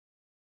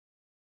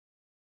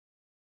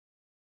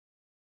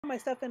my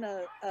stuff in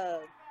a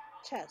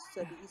chest, so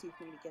it'd be easy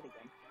for me to get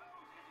again.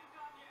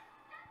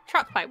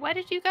 Truckpipe, where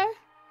did you go?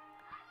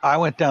 I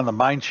went down the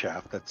mine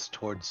shaft that's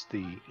towards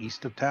the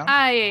east of town.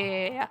 Ah,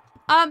 yeah.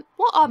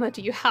 What armor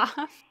do you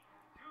have?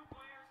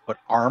 What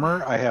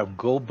armor? I have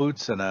gold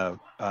boots and a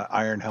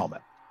iron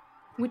helmet.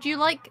 Would you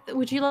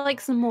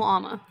like some more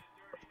armor?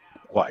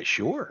 Why,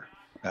 sure.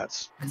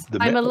 That's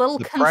I'm a little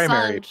the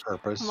primary concerned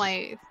purpose.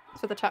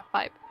 For the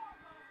Truckpipe.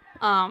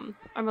 I'm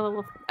a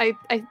little.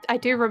 I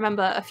do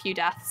remember a few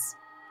deaths.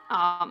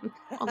 On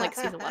like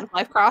season 1 of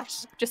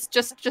Lifecraft,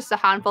 just a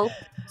handful.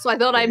 So I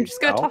thought I'm just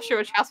gonna toss you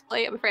a chest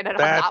plate. I'm afraid I don't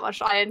have that much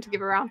iron to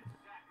give around.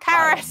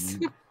 Charis,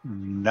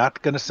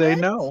 not gonna say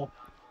no.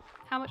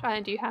 How much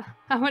iron do you have?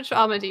 How much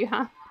armor do you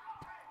have?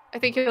 I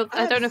think you're.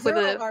 I don't know if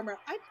with armor.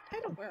 I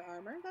don't wear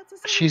armor. That's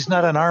a She's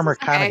not an armor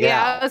kind of gal.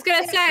 Yeah, I was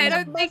gonna say I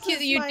don't think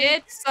you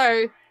did.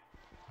 So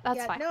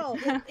that's fine. No,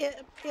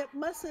 it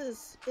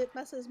messes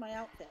my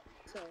outfit.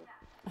 So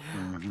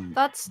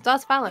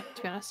that's valid,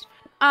 to be honest.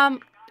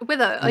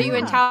 Wither, are you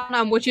in town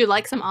and would you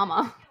like some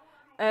armor?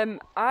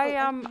 I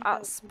am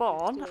at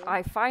spawn.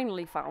 I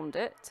finally found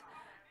it.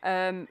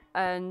 And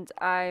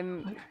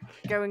I'm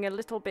going a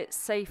little bit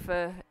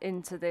safer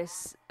into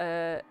this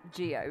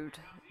geode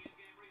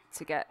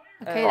to get...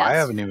 Okay, I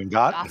haven't even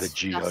gotten to the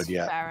geode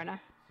yet. Fair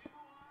enough.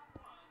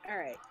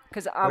 Alright.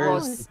 Because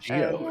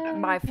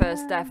my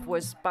first death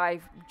was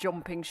by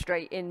jumping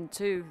straight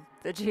into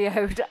the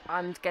geode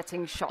and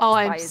getting shot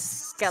by a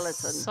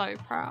skeleton. So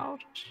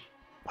proud.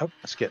 Oh,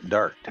 it's getting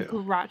dark too.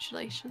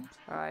 Congratulations.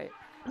 Alright.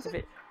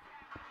 The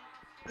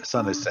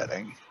sun is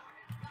setting.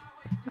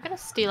 I'm gonna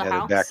steal a Headed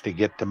house. back to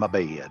get to my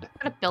bed. I'm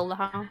gonna build a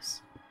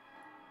house.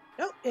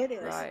 Oh, it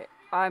is. Right.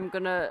 I'm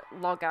gonna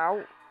log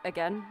out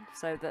again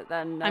so that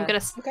then... I'm gonna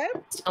steal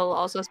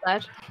Oz's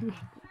bed.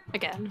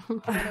 Again.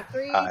 1 of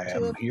 3, I 2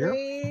 am of here.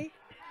 3.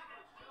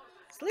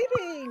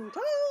 Sleeping!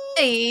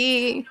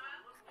 Hey!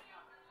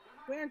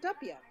 We aren't up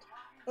yet.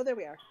 Oh, there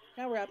we are.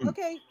 Now we're up.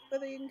 Okay,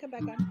 whether you can come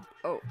back on.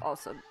 Oh,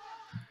 awesome.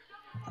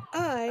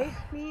 I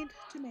need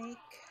to make...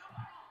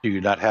 Do you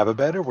not have a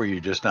bed, or were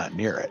you just not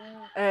near it?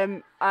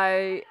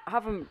 I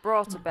haven't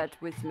brought a bed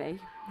with me,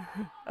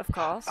 of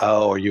course.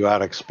 Oh, are you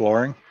out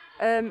exploring?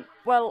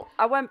 Well,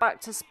 I went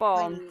back to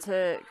spawn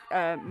to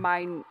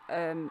mine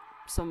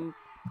some,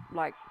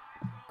 like,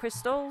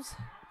 crystals.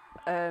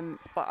 But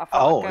I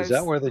thought is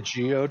that where the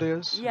geode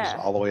is? Yeah.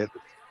 It's all the way at the...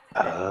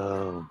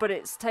 Oh. But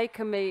it's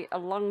taken me a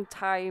long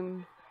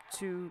time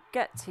to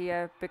get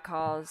here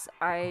because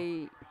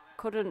I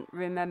couldn't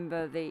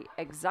remember the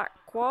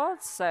exact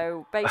quads.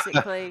 So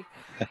basically,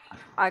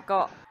 I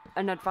got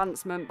an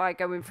advancement by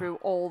going through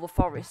all the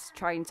forest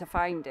trying to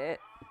find it.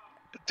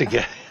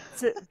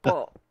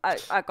 But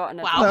I got an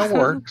advancement. That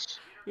works.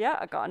 Yeah,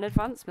 I got an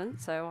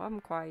advancement, so I'm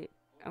quite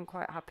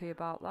happy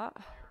about that.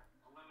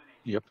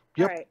 Yep.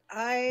 All right,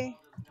 I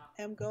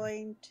am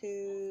going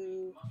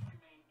to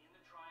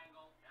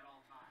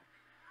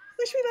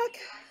wish me luck.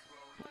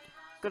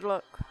 Good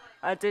luck.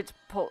 I did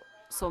put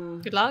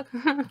some good luck.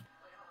 All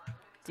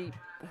deep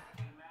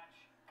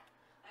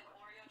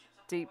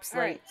sleep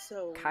right,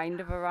 so... kind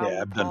of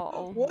around the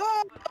portal.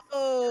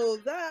 Whoa,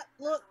 that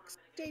looks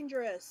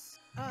dangerous.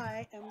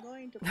 I am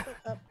going to put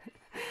up...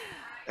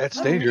 That's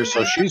dangerous,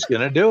 so she's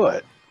going to do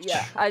it.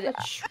 Yeah.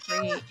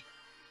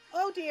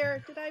 Oh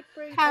dear, did I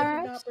did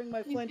not bring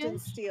my flint and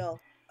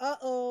steel.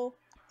 Uh-oh.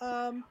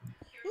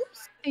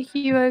 Oops. Are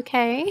you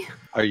okay?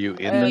 Are you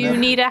in the You nether?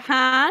 need a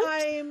hand?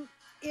 I'm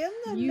in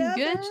the nether,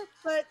 good?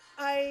 but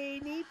I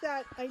need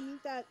that I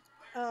need that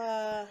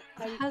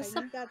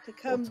to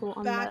come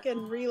back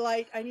and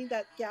relight. I need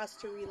that gas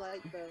to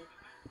relight the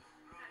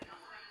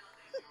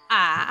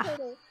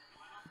portal.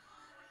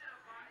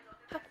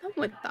 Have fun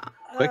with that.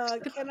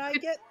 Can I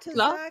get to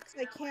Zach's?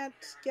 I can't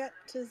get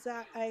to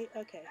Zach.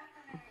 Okay.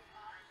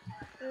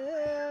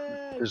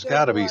 There's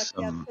got to be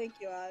some. Yeah, thank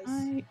you,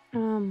 Oz.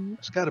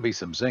 There's got to be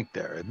some zinc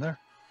there, isn't there?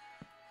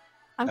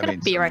 I'm gonna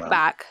be right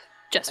back,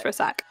 just for a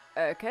sec.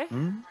 Okay. I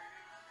don't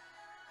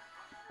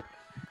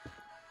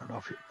know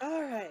if you...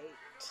 All right.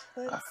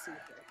 Let's see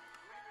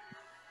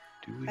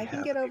here. I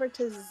can get over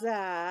to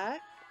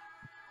Zach.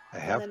 I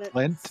have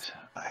flint.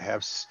 I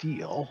have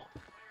steel.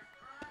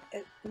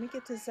 Let me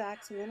get to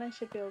Zach's, and then I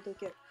should be able to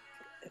get.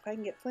 If I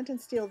can get flint and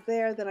steel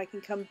there, then I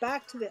can come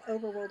back to the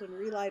overworld and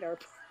relight our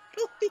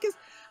portal because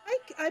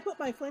I put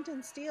my flint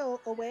and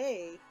steel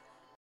away.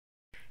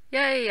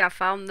 Yay! I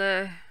found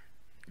the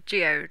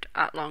geode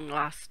at long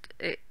last.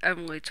 It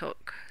only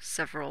took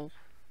several,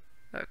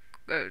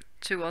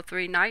 2 or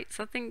 3 nights,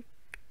 I think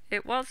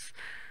it was,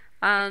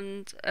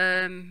 and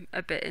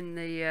a bit in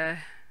the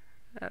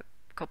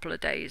couple of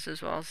days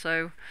as well.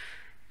 So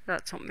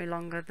that took me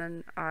longer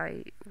than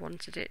I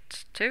wanted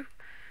it to.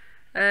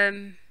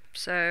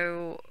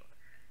 So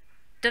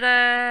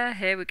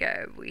here we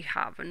go. We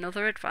have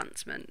another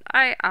advancement.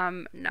 I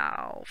am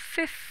now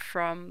 5th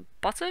from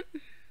bottom,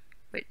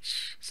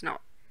 which is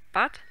not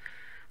bad.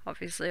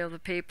 Obviously other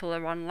people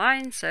are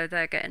online, so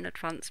they're getting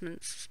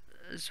advancements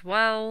as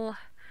well.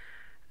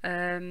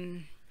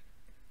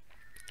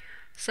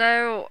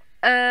 So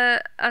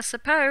I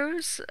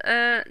suppose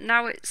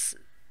now it's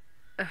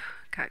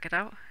can't get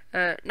out.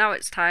 Now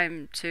it's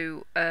time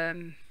to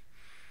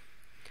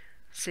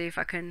see if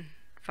I can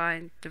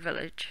find the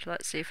village.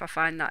 Let's see if I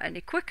find that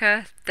any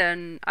quicker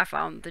than I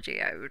found the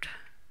geode.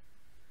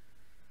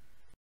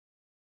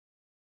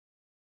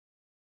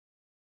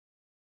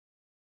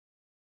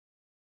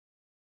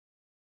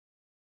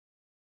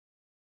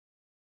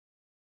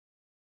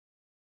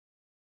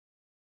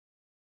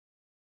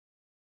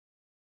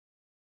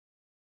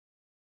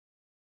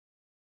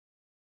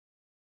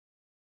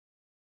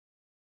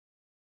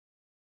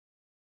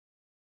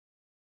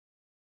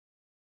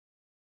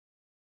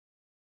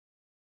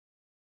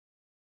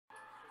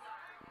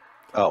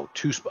 Oh,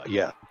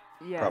 yeah,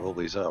 Yeah.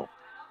 probably so.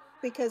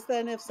 Because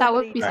then if That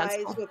would somebody be dies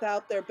sensible.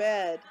 without their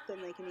bed,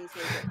 then they can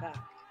easily get back.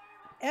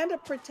 And a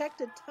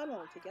protected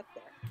tunnel to get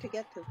there, to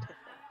get to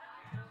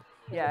Tifa.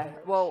 Yeah,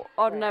 well,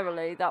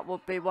 ordinarily that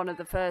would be one of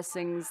the first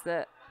things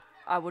that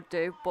I would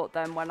do, but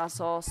then when I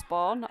saw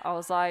spawn, I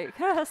was like,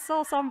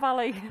 Sorsan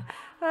Valley,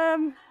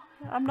 I'm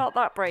not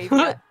that brave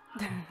yet.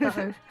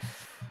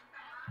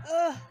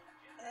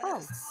 Oh,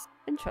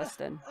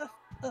 interesting.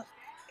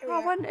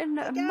 I went in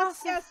a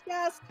massive...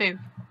 Yes. Who?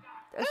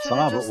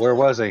 But where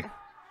was he?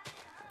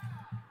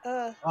 For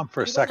a He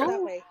went second.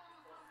 that way.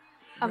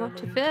 I'm up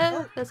to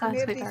fifth. There's he may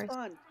have actually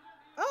despawned.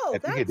 Oh, I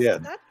think he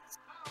did. That's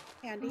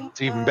handy.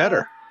 It's even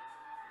better.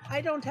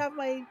 I don't have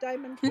my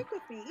diamond pick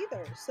with me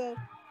either, so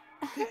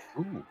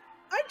Ooh.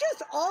 I'm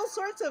just all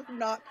sorts of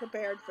not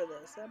prepared for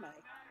this, am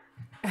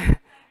I?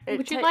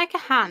 Would you like a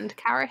hand,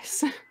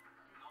 Charis?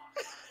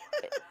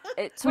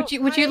 Would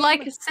you I'm-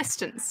 like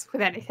assistance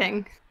with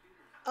anything?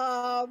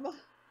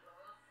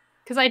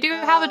 Because I do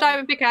have a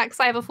diamond pickaxe,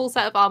 I have a full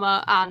set of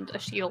armor and a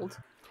shield.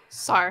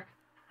 So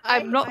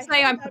I'm not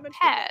saying I'm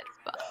prepared,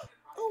 but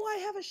oh, I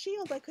have a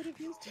shield. I could have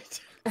used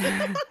it.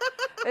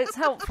 It's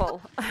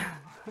helpful.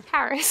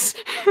 Charis.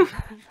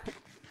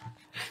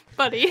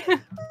 Buddy. All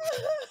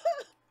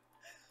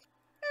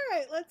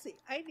right, let's see.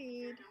 I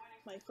need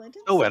my flint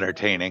and So steel.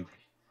 entertaining.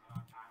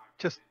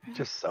 Just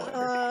so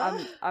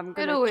entertaining. I'm It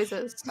gonna always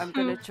is. I'm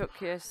gonna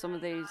chuck you some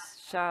of these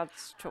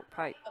shards,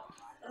 Truckpipe.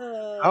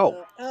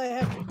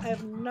 I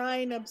have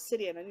 9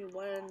 obsidian. I need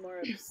 1 more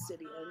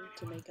obsidian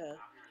to make a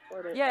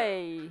portal.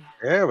 Yay!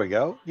 There we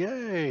go.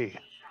 Yay.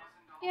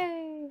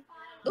 Yay.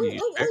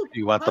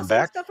 You want them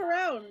back?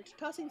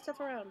 Tossing stuff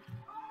around.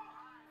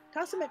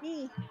 Toss them at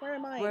me. Where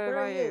am I? Where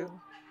are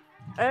you?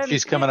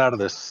 She's coming out of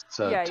this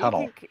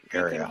tunnel you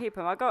area. can keep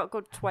them. I got a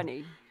good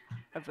 20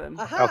 of them.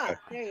 Aha! Okay.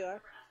 There you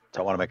are.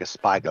 So I want to make a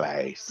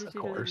spyglass, of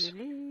course.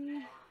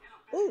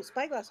 Ooh,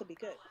 spyglass would be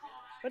good.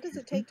 What does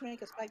it take to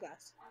make a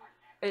spyglass?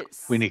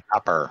 We need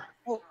copper.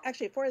 Oh,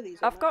 actually, 4 of these.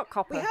 I've got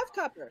copper. We have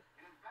copper.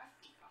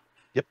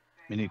 Yep.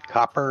 We need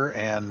copper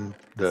and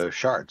the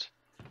shards.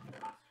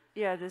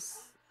 Yeah,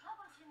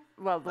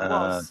 well, there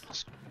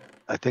was.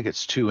 I think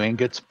it's 2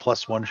 ingots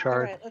plus 1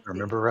 shard. All right,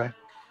 Remember right?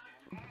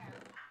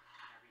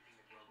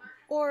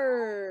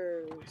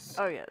 Ores.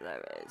 Oh yeah, there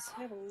it is.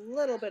 We have a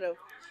little bit of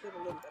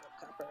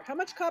copper. How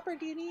much copper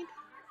do you need?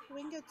 2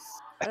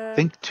 ingots? I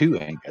think 2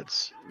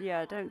 ingots.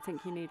 Yeah, I don't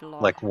think you need a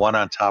lot. Like 1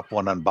 on top,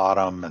 1 on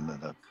bottom, and then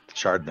the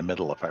shard in the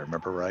middle, if I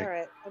remember right. All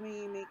right, let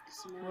me make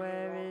some more.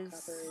 Where is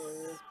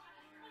copper?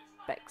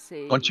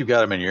 Bexy? Once you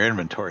got them in your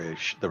inventory,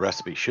 the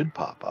recipe should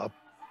pop up.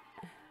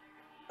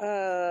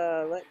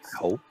 Let's. I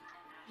hope.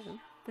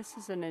 This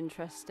is an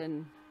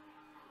interesting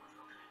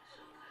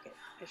Okay,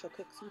 I shall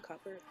cook some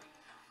copper.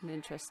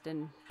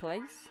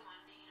 place.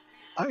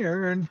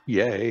 Iron,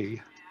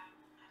 yay.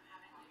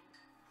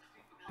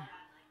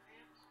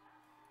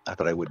 I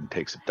thought I wouldn't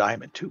take some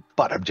diamond too,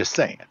 but I'm just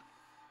saying.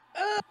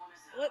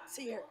 Let's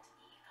see here.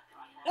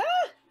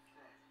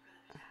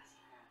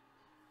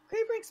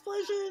 Creeper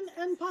explosion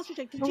and posture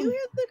check. Did you hear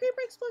the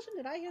creeper explosion?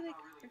 Did I hear the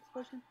creeper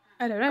explosion?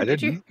 I don't know. I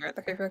Did you didn't. hear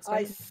the creeper I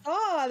explosion?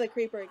 saw the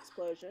creeper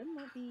explosion.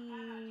 Let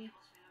me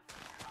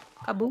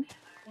Kaboom.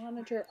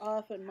 monitor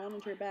off and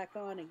monitor back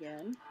on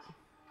again.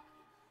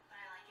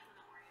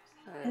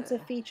 It's a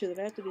feature that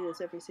I have to do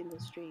this every single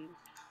stream.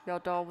 Your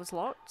door was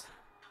locked.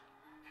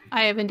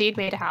 I have indeed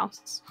made a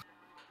house.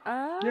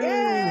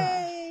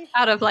 Yay!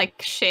 Out of like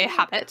sheer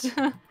habit.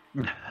 I'm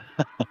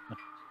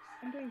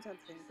doing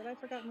something, but I've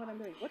forgotten what I'm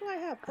doing. What do I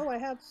have? Oh, I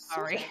have.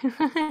 Sorry.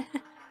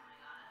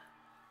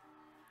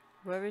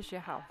 Where is your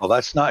house? Well,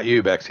 that's not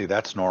you, Bexy.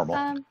 That's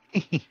normal.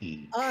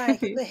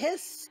 The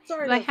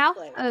historic My house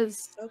place.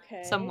 is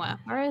Okay. somewhere.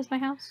 Where is my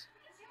house?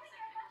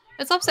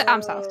 It's opposite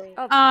Am's house.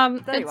 Oh,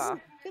 there you it's are.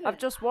 I've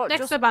just walked.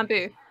 next to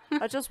bamboo.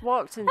 I just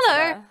walked into Hello.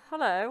 there.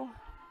 Hello.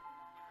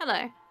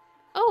 Hello.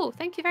 Oh,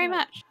 thank you very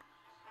much.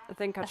 I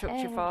think I chucked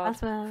you Hey, 4. that's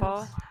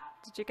 4.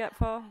 Did you get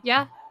 4?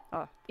 Yeah.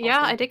 Oh, Yeah,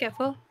 awesome. I did get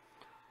 4. I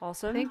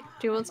Awesome. think.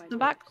 Do you want something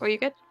back? Or are you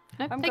good?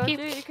 No, I'm thank good.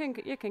 you.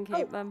 You can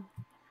keep them.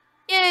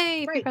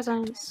 Yay! Free Right.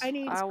 presents. I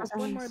need Ow.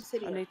 one more I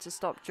obsidian. need to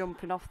stop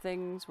jumping off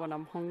things when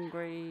I'm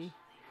hungry.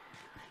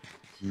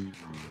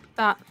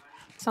 That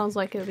sounds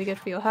like it'll be good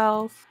for your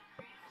health.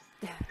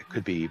 It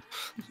could be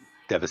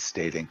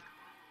devastating.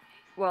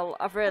 Well,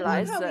 I've how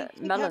realised we that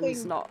keep melon's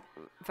having- not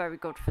very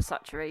good for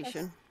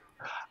saturation.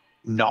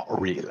 Not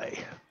really.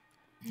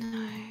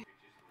 No.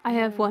 I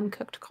have one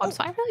cooked cod,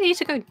 so I really need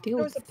to go deal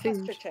There with was a the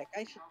food. posture check.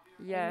 I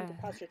Yeah. need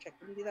a posture check.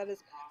 Let me do that.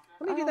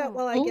 Let me do that Oh.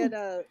 while I Ooh.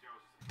 get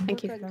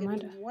Thank you work for on the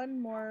getting reminder.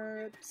 one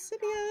more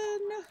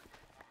obsidian.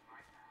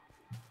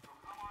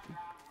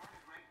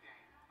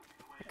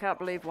 I can't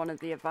believe one of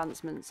the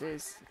advancements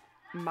is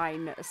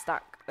mine a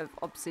stack of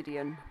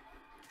obsidian.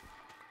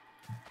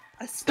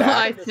 A stack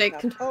I of this think-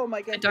 stuff. Oh my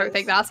I goodness. don't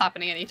think that's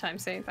happening anytime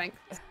soon, thanks.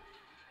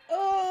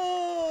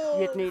 Oh.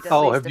 You'd need at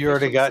Oh, least have you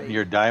already gotten efficiency.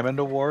 your diamond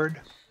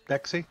award,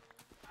 Bexy?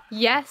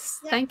 Yes,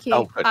 Yeah. thank you.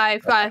 Oh, good.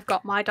 I've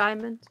got my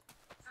diamond.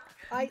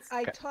 I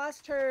Okay.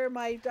 tossed her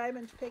my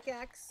diamond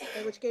pickaxe,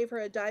 which gave her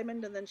a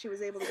diamond, and then she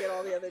was able to get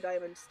all the other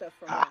diamond stuff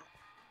from Ah. that.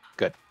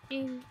 Good.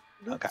 Loop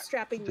Okay.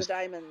 strapping Just the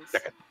diamonds.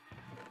 checking.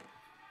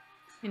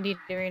 Indeed,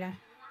 Irina.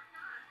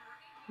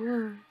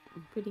 Ooh,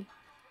 pretty.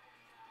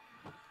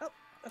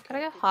 Okay, Can I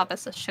go good job.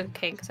 harvest a sugar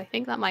cane? Because I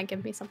think that might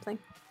give me something.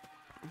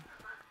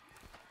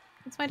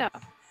 Let's find out.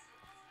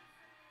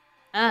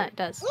 Ah, it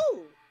does.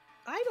 Oh,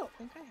 I don't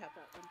think I have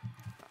that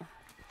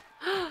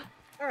one.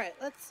 All right,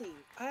 let's see.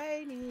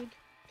 I need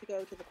to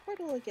go to the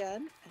portal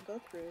again and go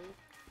through.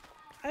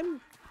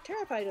 I'm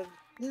terrified of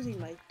losing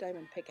my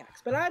diamond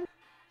pickaxe, but I'm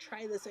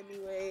try this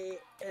anyway.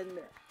 And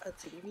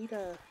let's see.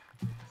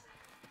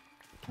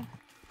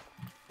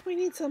 We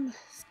need some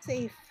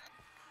safe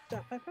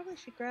stuff. I probably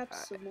should grab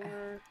some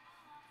more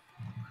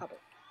cobble.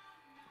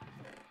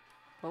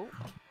 Oh.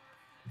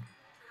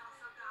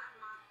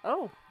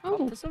 Oh, Ooh.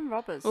 coppers and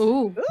robbers.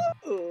 Ooh,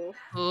 Ooh.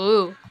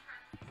 ooh.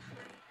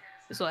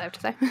 That's all I have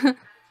to say.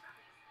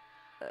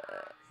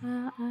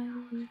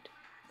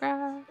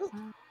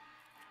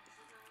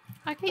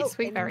 I can eat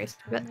sweet and berries.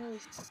 But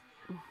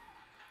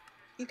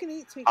you can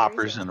eat sweet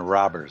Hoppers berries. and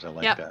robbers. I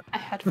like yeah, that. I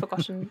had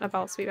forgotten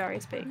about sweet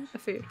berries being a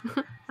food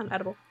and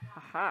edible.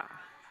 Aha.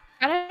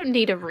 I don't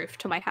need a roof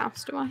to my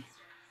house, do I?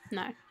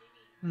 No.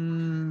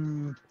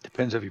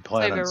 Depends if you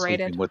plan on overrated.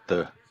 sleeping with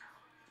the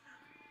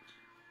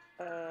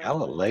Uh,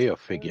 Galileo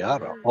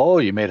Figurato. Oh,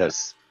 you made a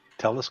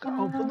telescope.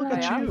 Oh, but look I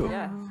at have, you.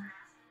 yeah.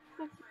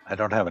 I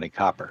don't have any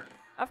copper.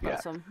 I've got Yeah.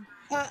 some.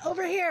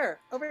 over here.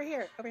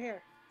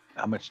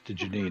 How much did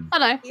you need?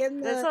 Hello.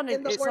 It's only a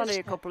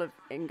workshop. couple of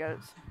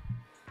ingots.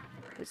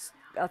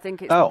 I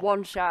think it's Oh.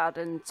 1 shard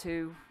and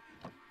 2.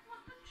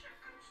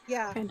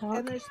 Yeah, Okay, dog.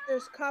 and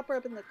there's copper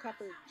up in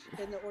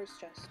the ores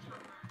chest.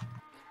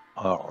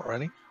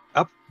 Alrighty.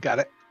 Up, got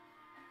it.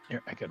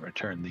 Here, I can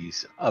return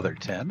these other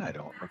 10 I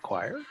don't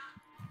require.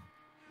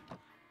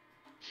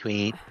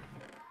 Sweet.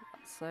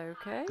 That's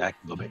okay. I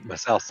can go make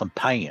myself some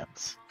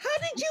pants. How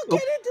did you Oh.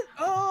 get into?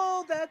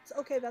 Oh, that's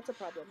okay. That's a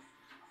problem.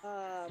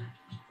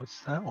 What's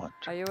that one?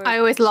 Are you I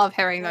always love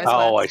hearing those Oh,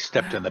 I words.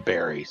 stepped in the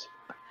berries.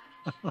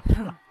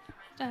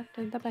 Stepped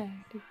in the bed.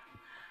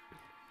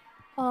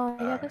 Oh,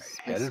 yeah, Alright, this space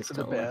headed is for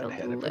the still bed, like a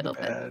headed for the little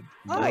bit. bed.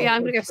 Oh, yeah,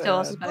 I'm gonna go bed. steal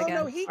Elsa's bed oh again.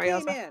 no, he Sorry, came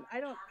Elsa. in. I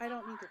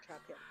don't need to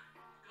trap him.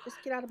 Just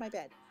get out of my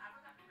bed.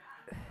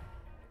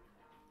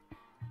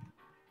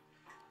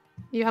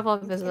 You have a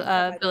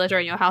villager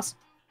in your house.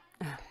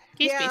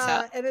 He's peace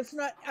Yeah, out. and it's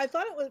not. I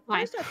thought it was.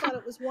 Fine. First, I thought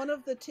it was one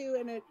of the two,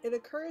 and it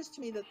occurs to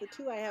me that the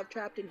two I have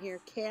trapped in here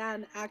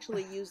can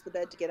actually use the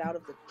bed to get out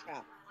of the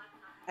trap.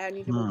 I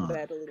need to move the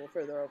bed a little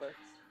further over.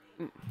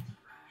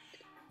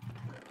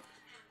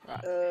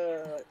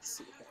 Let's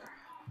see here.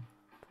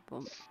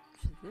 Bump this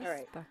All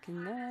right. back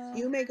in there.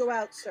 You may go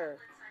out, sir.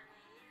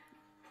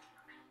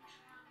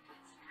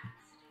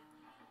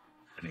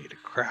 I need to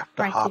craft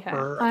a Righty-ho.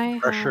 hopper, a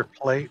pressure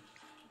plate,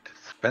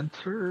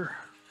 dispenser,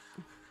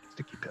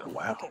 sticky pill.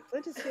 Wow. Okay,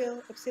 flint and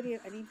steel, obsidian.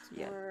 I need some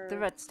Yeah, more. the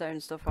redstone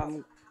stuff.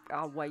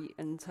 I'll wait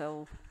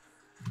until.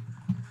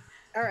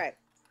 All right.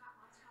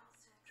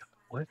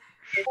 What?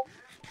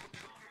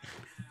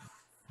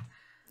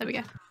 There we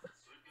go.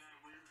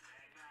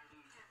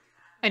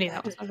 I knew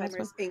that was my Timers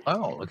husband. Inc.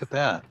 Oh, look at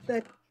that.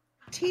 The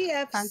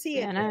TFC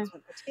Fancy, I know.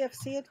 advancement. The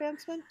TFC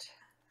advancement.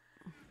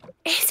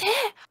 Is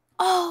it?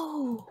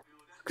 Oh,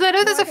 because I know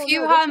No, there's I a don't few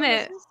know. Which one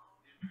hermit. is this?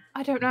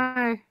 I don't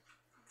know.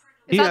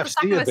 Is that the TFC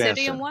stack of obsidian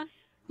advancement. one?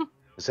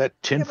 Is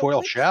that tinfoil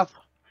which- chef?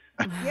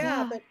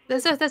 Yeah, but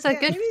there's a yeah,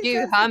 good maybe it few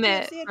says the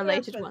hermit TFC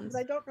related advancement, ones. but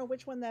I don't know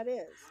which one that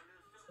is.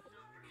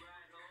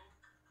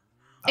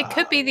 It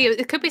could be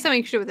it could be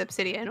something to do with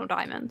obsidian or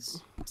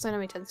diamonds. Because I know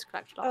he tends to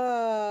collect a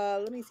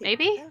lot. Let me see.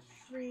 Maybe?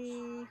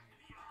 F3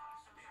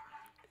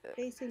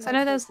 facing So I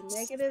know upwards, there's-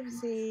 negative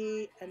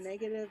Z and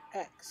negative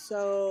X.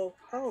 So,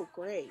 oh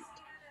great.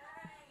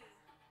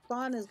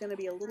 Spawn is going to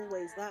be a little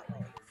ways that way.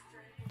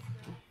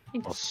 Well,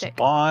 Interesting.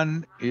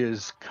 Spawn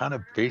is kind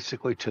of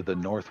basically to the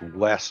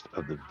northwest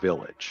of the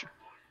village.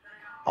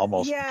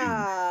 Almost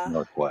Yeah. due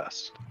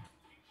northwest.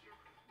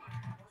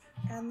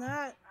 And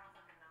that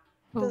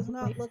Oh, does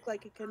not wait. look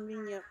like a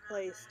convenient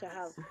place to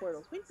have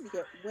portals. We need to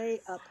get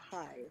way up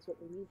high is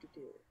what we need to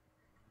do.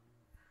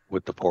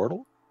 With the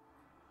portal?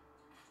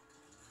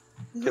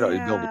 You know, you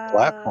build a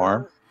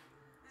platform.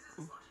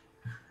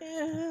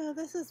 Yeah,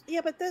 this is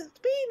but this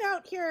being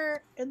out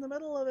here in the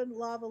middle of a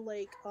lava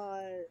lake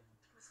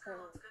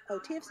Oh,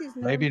 TFC's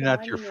known Maybe for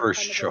not your mining a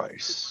first ton of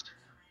choice.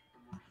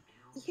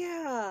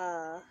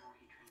 Yeah.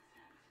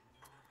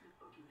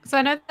 So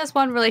I know there's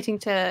one relating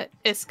to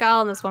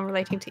Iskal and there's one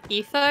relating to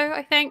Etho,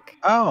 I think.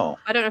 Oh,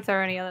 I don't know if there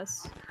are any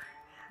others.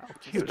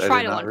 cute. There's I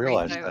a did Trident not one for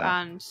realize Etho,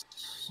 that. and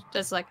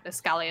there's like an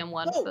Iskalian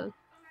one Oh, for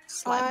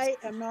slimes. I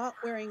am not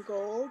wearing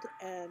gold,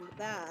 and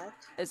that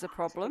Is a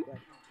problem.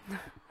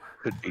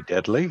 Could be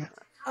deadly.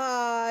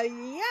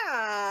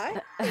 Yeah.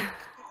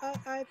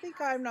 I think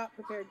I'm not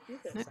prepared to do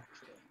this,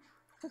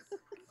 actually.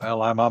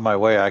 Well, I'm on my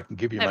way. I can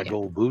give you There my we go.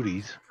 gold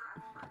booties.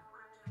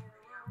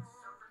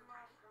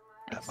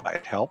 Nice. That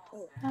might help.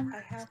 Oh, I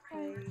have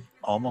my...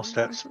 Almost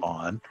at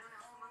spawn.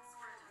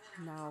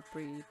 Now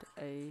breed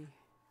a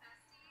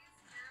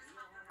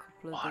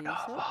couple of One these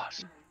of up.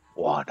 us.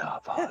 One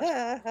of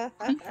us.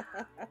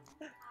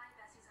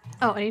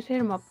 Oh, I need to hit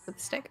him up with a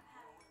stick.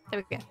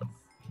 There we go.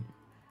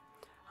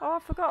 Oh, I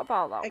forgot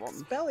about that one.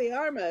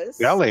 Expelliarmus.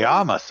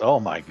 Galliamus. Oh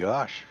my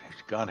gosh.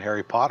 He's gone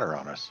Harry Potter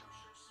on us.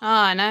 Oh,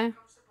 I know.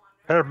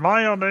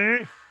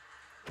 Hermione.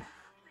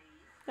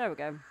 There we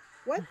go.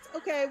 What?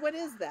 Okay, what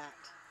is that?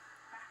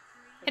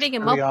 Hitting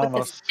him up with a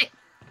Almost. stick.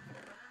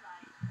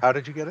 How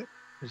did you get it?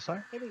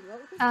 Sorry? Hitting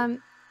what with this?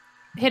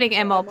 Hitting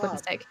him Oh, up with a mob.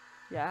 stick.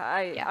 Yeah,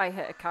 I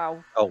hit a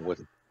cow. Oh, with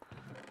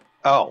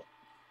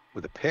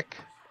a pick?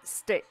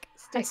 Stick.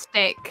 A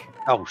stick.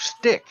 Oh,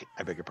 stick.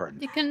 I beg your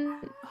pardon. You can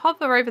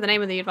hover over the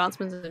name of the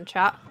advancements in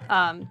chat. If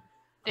Alright.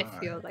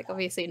 you're like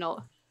obviously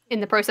not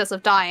in the process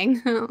of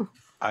dying.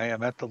 I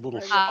am at the little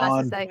That's That's a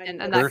spawn.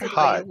 second, and dirt that can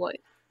tell you hut. what.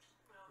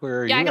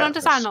 Where are Yeah, you I can at,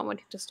 understand Miss? not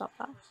wanting to stop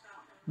that.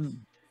 Where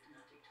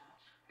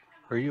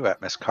are you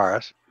at, Miss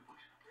Charis?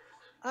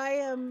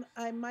 I'm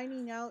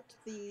mining out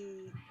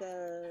the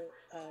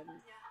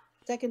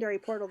secondary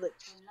portal that...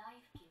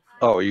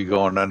 Oh, are you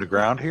going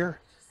underground here?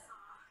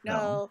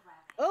 No.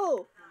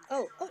 Oh.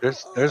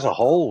 There's a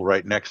hole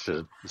right next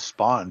to the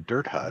spawn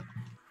dirt hut.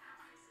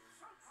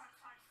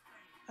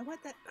 I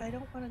want that. I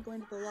don't want to go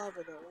into the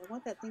lava though. I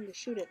want that thing to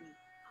shoot at me.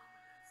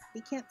 He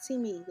can't see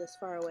me this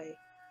far away.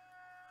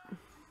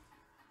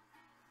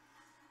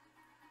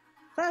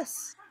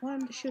 Fuss! I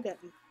want him to shoot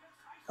at me.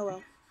 Oh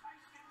well.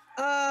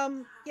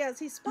 Yeah,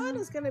 see, spawn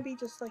is gonna be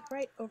just like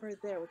right over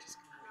there, which is...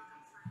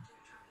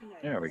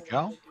 There we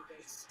go.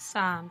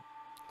 Sam.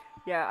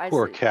 Yeah, I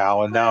Poor see.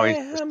 cow, and now I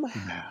he's am just...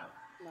 not Yeah.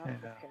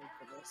 prepared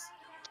for this.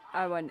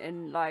 I went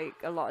in like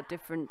a lot of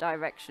different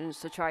directions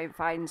to try and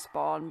find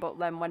spawn, but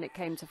then when it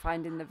came to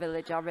finding the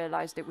village, I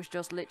realised it was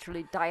just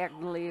literally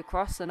diagonally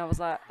across, and I was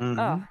like,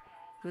 oh,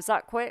 was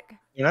that quick?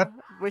 They're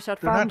Wish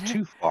I'd not found it.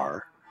 too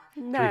far.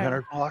 No.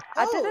 300 blocks.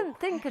 I Oh. didn't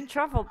think I'd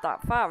travelled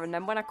that far, and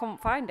then when I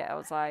couldn't find it, I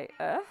was like,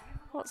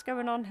 what's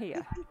going on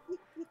here?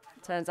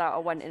 Turns out I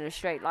went in a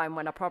straight line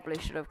when I probably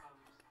should have.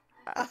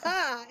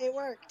 Aha! It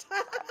worked.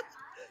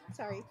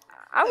 Sorry.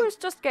 I was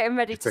just getting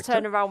ready to Picked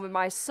turn it? around with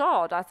my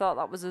sword. I thought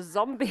that was a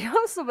zombie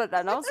or something.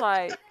 Then I was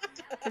like,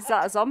 is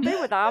that a zombie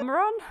with armor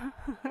on?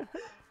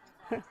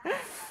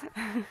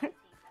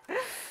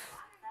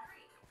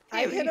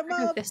 I hit a we go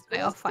mob. this way,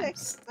 with I'll a find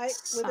stick.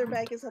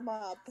 Witherbag is a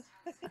mob.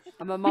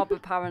 I'm a mob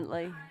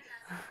apparently.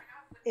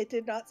 It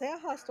did not say a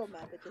hostile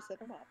mob. It just said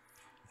a mob.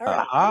 All right.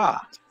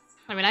 Aha!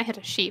 I mean, I hit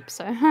a sheep,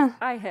 so.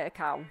 I hit a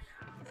cow.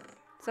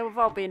 So we've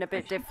all been a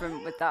bit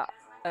different with that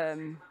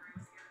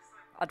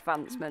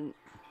advancement.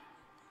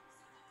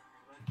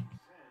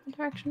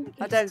 Direction.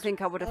 I don't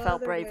think I would have felt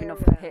Other brave way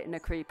enough around. hitting a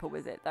creeper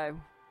with it though.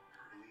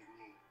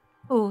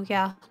 Oh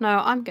yeah, no,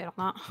 I'm good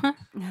on that.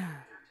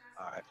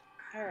 All right.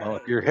 All Well,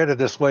 right. if you're headed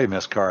this way,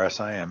 Miss Charis,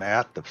 I am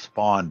at the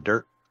spawn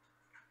dirt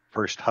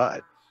first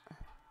hut.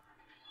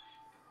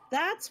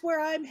 That's where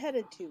I'm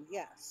headed to.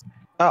 Yes,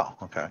 Oh,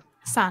 okay.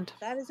 Sand.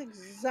 that is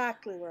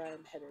exactly where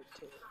I'm headed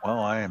to. Well,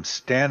 I am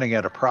standing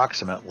at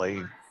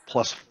approximately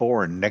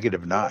 +4 and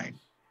 -9.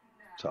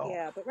 So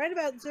Yeah, but right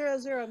about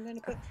 0, I'm going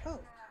to put. Oh,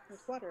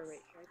 there's water right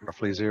here.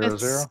 roughly 0, It's-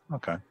 0.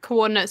 Okay.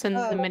 Coordinates in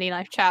the Oh.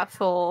 Minilyf chat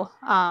for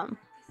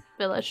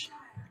village.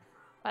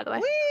 By the way.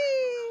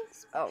 Whee!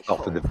 Oh, Oh,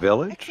 for the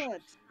village?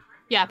 Excellent.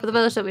 Yeah, for the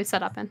village that we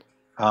set up in. If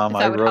I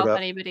that would wrote help up.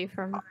 anybody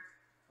from.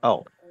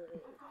 Oh,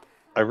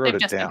 I wrote They've it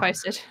just been down.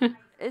 posted.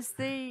 Is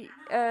the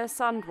sand That's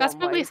one where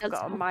probably you've got to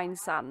sensible. mine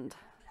sand?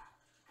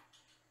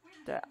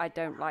 That I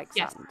don't like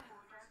Yes. sand.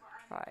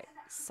 Right,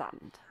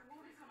 sand.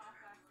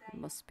 There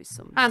must be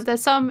some. And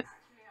there's some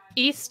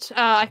east.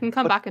 I can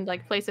come back and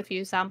like place a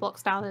few sand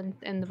blocks down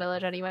in the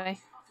village anyway.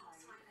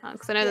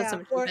 Because I know there's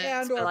some. or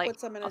achievements and for, or like, put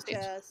some in a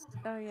costumes. chest.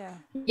 Oh yeah.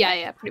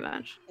 Yeah, pretty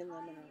much. In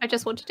them and I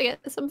just wanted to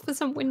get some for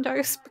some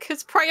windows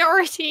because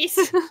priorities.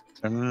 Well,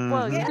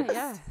 Mhm. yeah, Yes,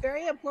 yeah.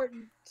 very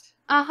important.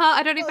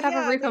 I don't even Oh, have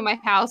yeah, a roof then- on my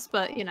house,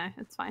 but you know,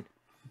 it's fine.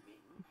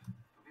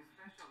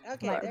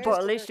 Okay, Right, there's but at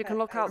the least dirt you can hut.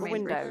 look out the I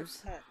remember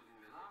windows. dirt hut.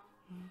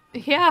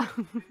 Yeah,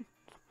 All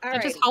they're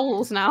just righty.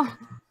 holes now.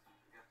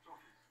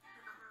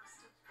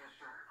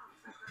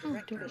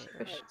 Direct dear, fishing.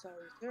 fish. Right, so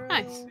 0.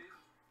 Nice.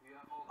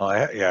 Well,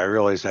 I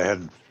realized I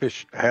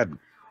hadn't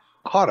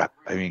caught it.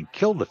 I mean,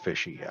 killed the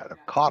fish yet.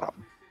 I've caught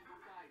him.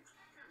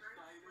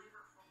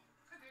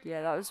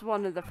 Yeah, that was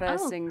one of the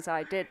first Oh. things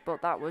I did,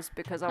 but that was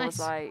because I was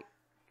Nice. like,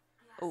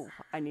 Oh,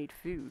 I need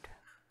food.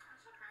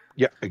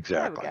 Yeah,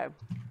 exactly. There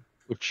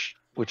we go.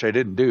 Which I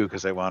didn't do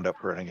because I wound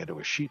up running into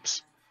a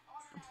sheep's.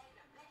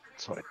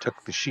 So I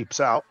took the sheep's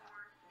out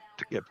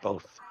to get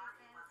both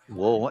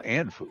wool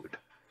and food.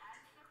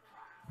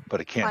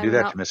 But I can't do Climbing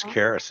that up to Miss more.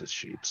 Charis's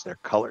sheeps. They're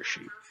color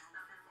sheep.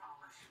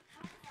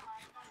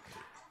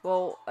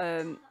 Well,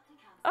 oh,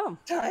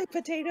 Die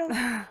potato.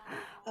 I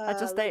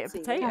just ate a let's see,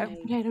 potato. Die,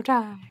 potato,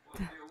 die.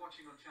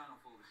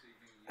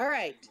 All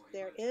right,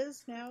 there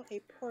is now a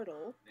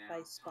portal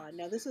by spawn.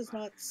 Now this is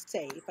not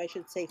safe. I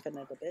should safeten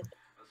it a bit.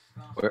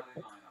 Where?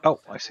 Oh,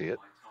 I see it.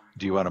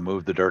 Do you want to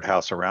move the dirt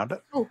house around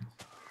it? Oh,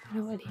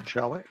 no idea.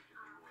 Shall we?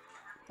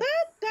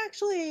 That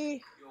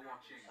actually,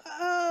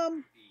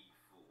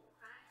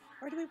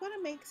 or do we want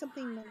to make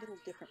something a little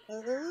different?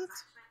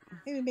 Let's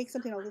maybe make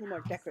something a little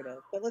more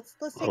decorative. But let's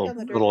take down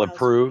the dirt Little house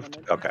for a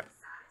improved. moment. Okay.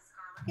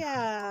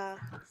 Yeah.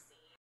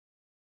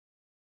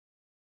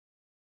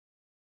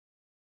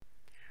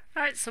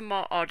 Right, some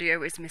more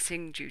audio is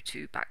missing due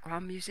to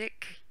background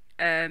music.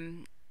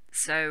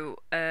 So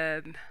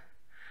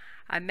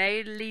I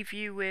may leave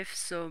you with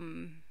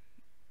some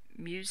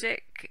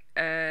music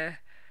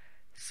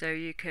so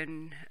you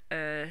can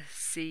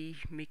see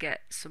me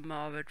get some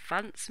more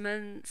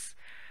advancements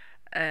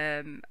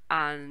and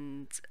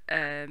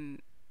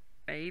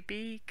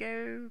maybe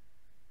go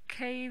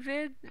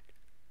caving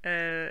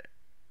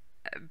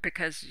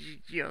because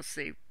you'll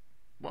see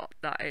what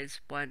that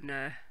is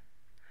when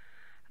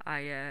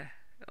I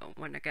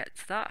get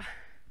to that.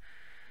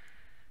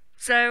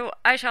 So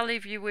I shall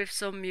leave you with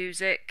some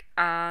music,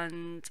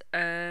 and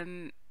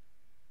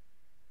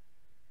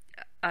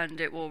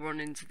it will run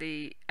into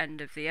the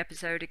end of the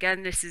episode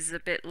again. This is a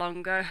bit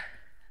longer,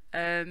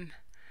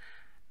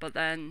 but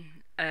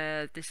then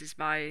will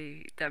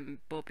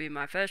be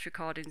my first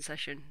recording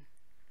session,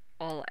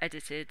 all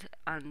edited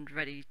and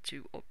ready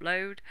to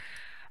upload.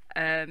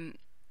 And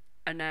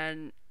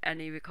then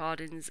any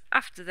recordings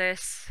after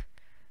this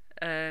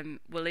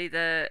will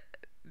either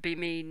be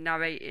me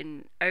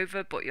narrating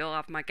over, but you'll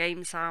have my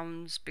game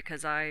sounds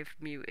because I'll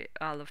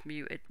have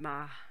muted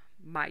my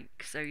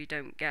mic so you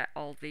don't get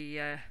all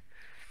the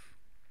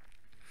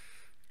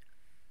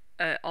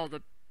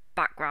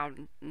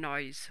background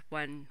noise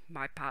when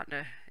my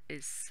partner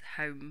is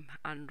home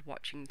and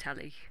watching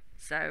telly.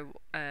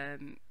 So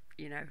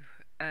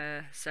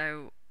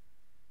so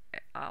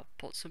I'll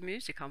put some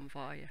music on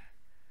for you.